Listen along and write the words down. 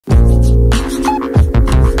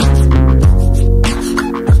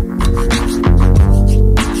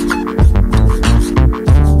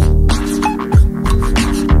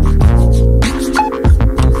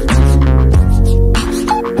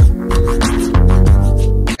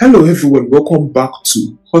Hello everyone, welcome back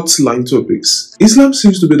to Hotline Topics. Islam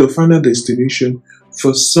seems to be the final destination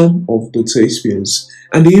for some of the thespians,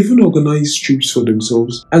 and they even organize trips for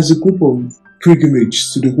themselves as a group of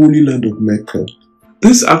pilgrimage to the Holy Land of Mecca.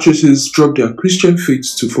 These actresses drop their Christian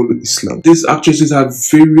faith to follow Islam. These actresses have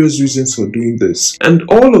various reasons for doing this, and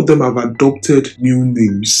all of them have adopted new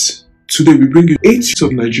names. Today we bring you 8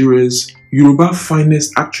 of Nigeria's Yoruba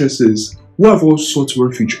finest actresses who have all sought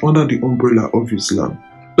refuge under the umbrella of Islam.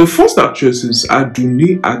 The first actress is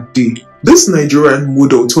Adunni Ade. This Nigerian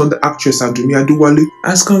model turned actress Adunni Adewale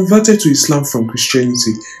has converted to Islam from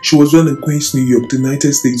Christianity. She was born in Queens, New York, the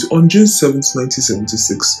United States on June 7,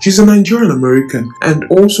 1976. She's a Nigerian American and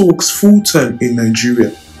also works full-time in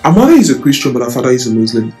Nigeria. Her mother is a Christian but her father is a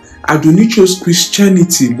Muslim. Adunni chose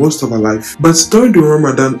Christianity most of her life, but during the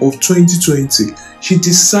Ramadan of 2020, she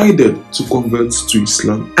decided to convert to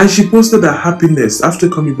Islam, and she posted her happiness after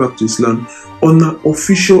coming back to Islam on her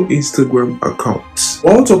official Instagram account.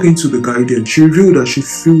 While talking to The Guardian, she revealed that she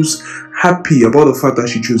feels happy about the fact that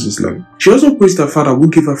she chose Islam. She also praised her father who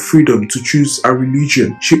gave her freedom to choose her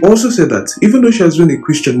religion. She also said that even though she has been a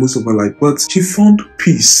Christian most of her life, but she found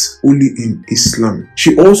peace only in Islam.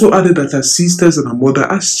 She also added that her sisters and her mother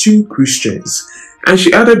are still Christians. And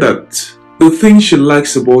she added that the thing she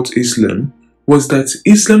likes about Islam was that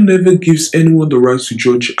Islam never gives anyone the right to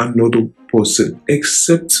judge another person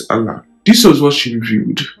except Allah. This was what she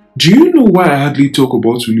revealed. Do you know why I hardly talk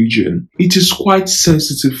about religion? It is quite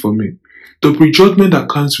sensitive for me. The prejudgment that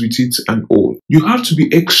comes with it and all. You have to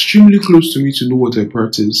be extremely close to me to know what I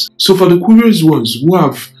practice. So for the curious ones who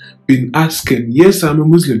have been asking, yes, I'm a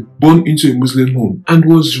Muslim, born into a Muslim home and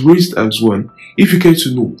was raised as one. If you care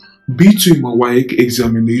to know, B2 in my WAEC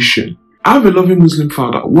examination. I have a loving Muslim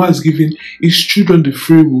father who has given his children the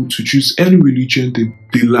free will to choose any religion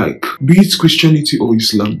they like, be it Christianity or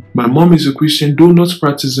Islam. My mom is a Christian, though not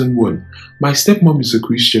practicing one. My stepmom is a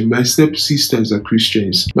Christian, my stepsisters are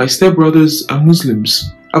Christians, my stepbrothers are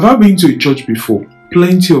Muslims. Have I been to a church before?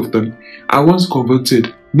 Plenty of them. I once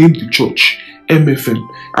converted, named the church, MFM,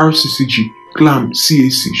 RCCG, CLAM,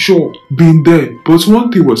 CAC, sure, been there, but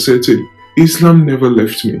one thing was certain, Islam never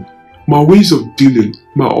left me. My ways of dealing,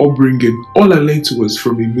 my upbringing, all I learned was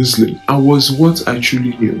from a Muslim and was what I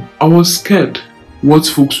truly knew. I was scared what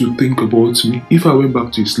folks would think about me if I went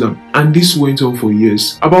back to Islam, and this went on for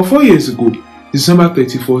years. About 4 years ago, December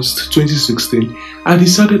 31st, 2016, I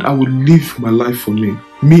decided I would live my life for me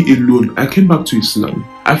alone. I came back to Islam.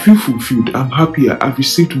 I feel fulfilled, I'm happier, I've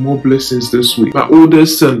received more blessings this way. My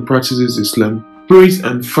oldest son practices Islam, prays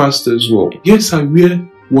and fasts as well. Yes, I wear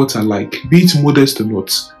what I like, be it modest or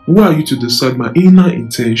not. Who are you to decide my inner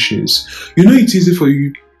intentions? You know it's easy for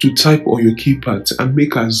you to type on your keypad and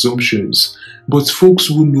make assumptions, but folks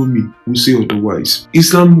who know me will say otherwise.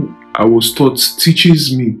 Islam, I was taught,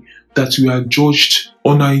 teaches me that we are judged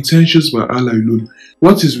on our intentions by Allah alone.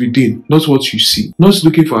 What is within, not what you see. Not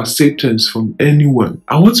looking for acceptance from anyone.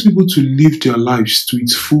 I want people to live their lives to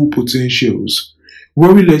its full potentials.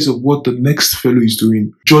 Worry less of what the next fellow is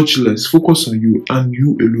doing. Judge less, focus on you and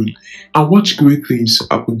you alone, and watch great things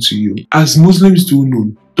happen to you. As Muslims do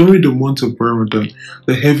know, during the month of Ramadan,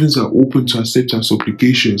 the heavens are open to accept our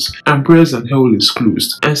supplications, and prayers and hell is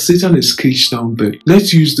closed, and Satan is caged down there.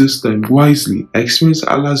 Let's use this time wisely. I experienced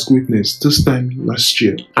Allah's greatness this time last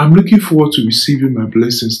year. I'm looking forward to receiving my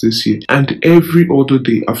blessings this year and every other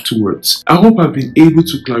day afterwards. I hope I've been able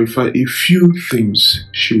to clarify a few things,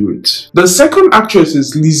 she wrote. The second actress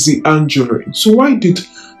is Lizzy Anjorin. So why did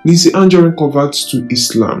Lizzy Anjorin convert to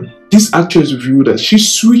Islam? This actress revealed that she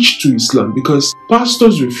switched to Islam because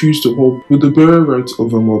pastors refused to help with the burial rites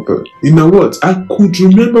of her mother. In her words, I could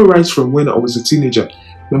remember right from when I was a teenager.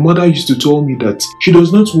 My mother used to tell me that she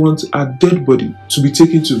does not want her dead body to be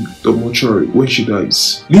taken to the mortuary when she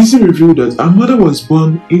dies. Lizzy revealed that her mother was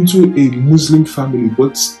born into a Muslim family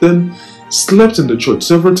but then slept in the church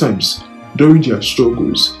several times during their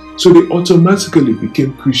struggles, so they automatically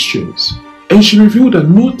became Christians. And she revealed that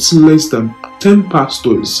not less than 10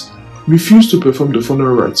 pastors refused to perform the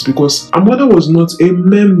funeral rites because her mother was not a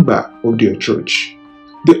member of their church.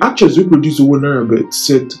 The actress who produced the funeral bed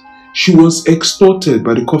said she was extorted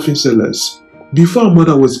by the coffin sellers before her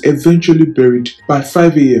mother was eventually buried by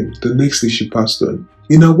 5 a.m. the next day she passed on.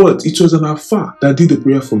 In her words, it was an affair that did the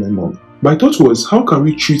prayer for my mom. My thought was, how can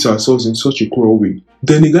we treat ourselves in such a cruel way?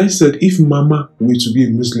 Then the guy said if Mama were to be a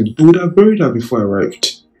Muslim, they would have buried her before I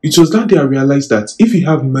arrived. It was that day I realized that if you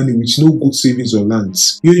have money with no good savings or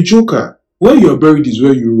lands, you're a joker. Where you are buried is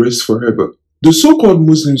where you rest forever. The so-called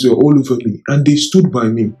Muslims were all over me and they stood by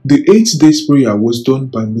me. The 8 days prayer was done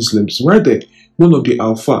by Muslims. Right there, one of the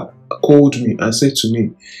Alpha called me and said to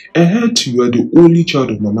me, "Ahead, you are the only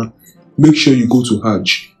child of Mama. Make sure you go to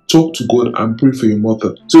Hajj. Talk to God and pray for your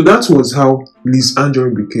mother." So that was how Liz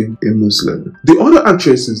Anjorin became a Muslim. The other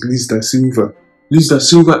actress is Liz Da Silva. Liz Da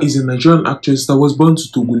Silva is a Nigerian actress that was born to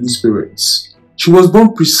Togolese parents. She was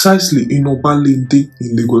born precisely in Obalende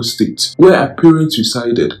in Lagos State, where her parents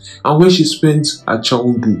resided and where she spent her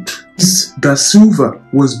childhood. Liz Da Silva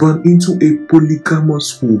was born into a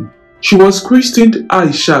polygamous home. She was christened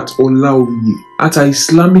Aishat Olaoye at her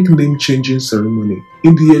Islamic name-changing ceremony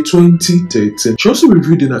in the year 2013. She also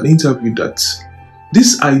revealed in an interview that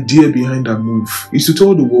this idea behind her move is to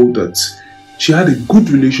tell the world that she had a good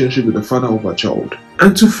relationship with the father of her child,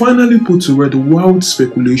 and to finally put to rest the wild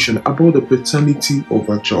speculation about the paternity of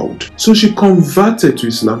her child. So she converted to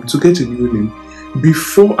Islam to get a new name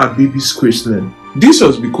before her baby's christening. This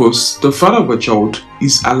was because the father of her child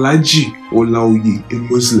is Alhaji Olaoye, a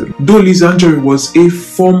Muslim, though Liz Anjorin was a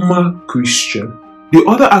former Christian. The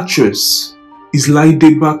other actress is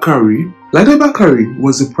Laide Bakare. Laide Bakare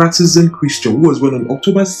was a practicing Christian who was born on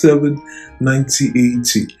October 7,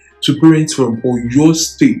 1980 to parents from Oyo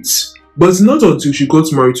State. But not until she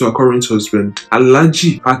got married to her current husband,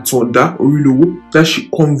 Alhaji Atonda Orilowo, that she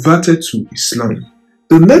converted to Islam.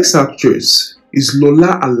 The next actress is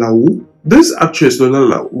Lola Alao. This actress, Lola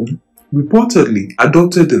Alao, reportedly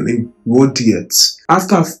adopted the name Rodiet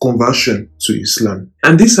after her conversion to Islam.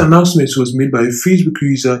 And this announcement was made by a Facebook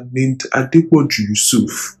user named Adepoju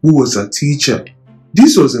Yusuf, who was a teacher.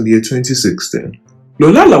 This was in the year 2016.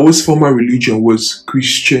 Lola Alao's former religion was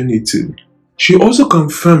Christianity. She also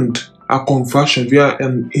confirmed her conversion via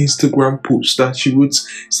an Instagram post that she wrote,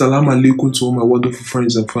 "Salam alaikum to all my wonderful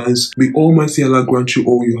friends and fans. May Almighty Allah grant you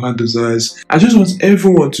all your heart desires. I just want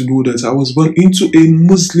everyone to know that I was born into a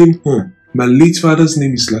Muslim home. My late father's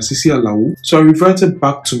name is Lasisi Alao, so I reverted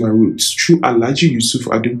back to my roots through Alhaji Yusuf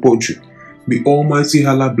Adepoju. May Almighty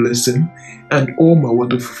Allah bless him and all my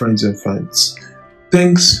wonderful friends and fans.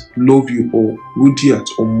 Thanks, love you all. Rudiat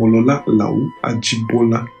Omolola Lau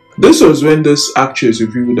Ajibola." This was when this actress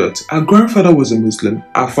revealed that her grandfather was a Muslim,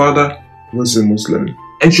 her father was a Muslim,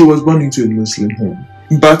 and she was born into a Muslim home.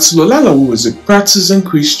 But Lola Lau was a practicing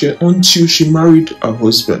Christian until she married her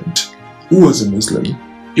husband, who was a Muslim.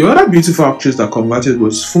 The other beautiful actress that converted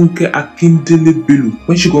was Funke Akindele Bello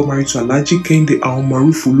when she got married to Alhaji Kehinde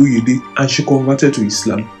Almaroof Oloyede and she converted to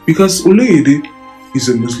Islam because Oloyede is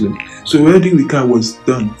a Muslim. So wedding nikah was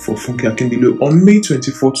done for Funke Akindele on May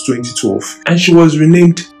 24, 2012, and she was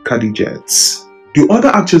renamed Khadijat. The other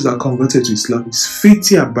actress that converted to Islam is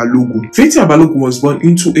Fathia Balogun. Fathia Balogun was born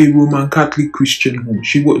into a Roman Catholic Christian home.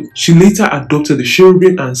 She later adopted the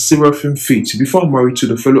Cherubim and Seraphim faith before married to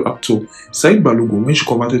the fellow actor Said Balogun when she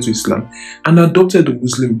converted to Islam and adopted the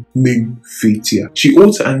Muslim name Fathia. She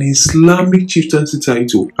holds an Islamic chieftaincy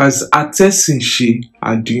title as Atesinse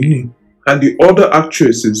Adini. And the other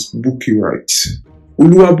actress is Bukky Wright.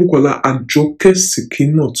 Oluwabukola Ajoke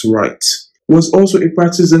Sekinat Wright was also a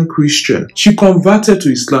practicing Christian. She converted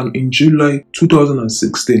to Islam in July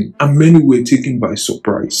 2016 and many were taken by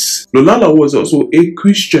surprise. Lola was also a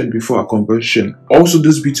Christian before her conversion. Also,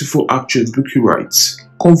 this beautiful actress Bukky Wright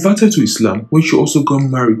converted to Islam when she also got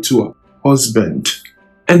married to her husband.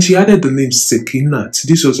 And she added the name Sekinat.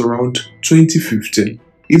 This was around 2015.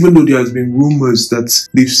 Even though there has been rumors that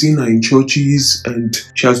they've seen her in churches and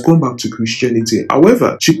she has gone back to Christianity.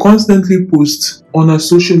 However, she constantly posts on her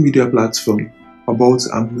social media platform about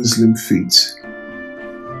her Muslim faith.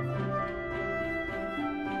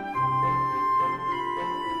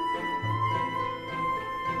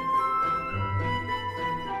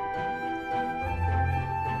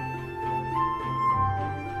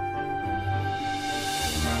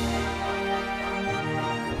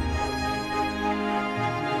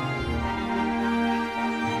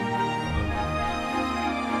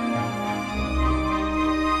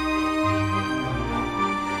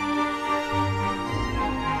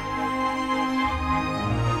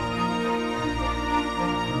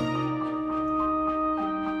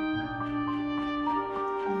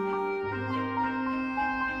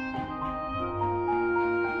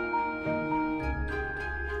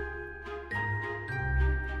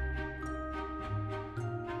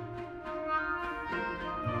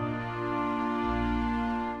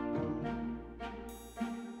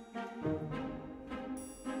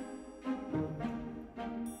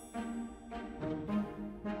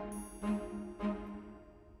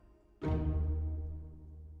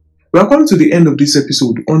 We are coming to the end of this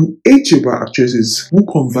episode on 8 Yoruba actresses who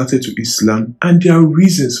converted to Islam and their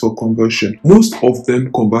reasons for conversion. Most of them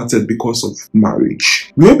converted because of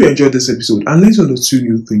marriage. We hope you enjoyed this episode and learned on the 2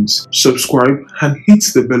 new things. Subscribe and hit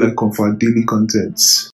the bell icon for our daily contents.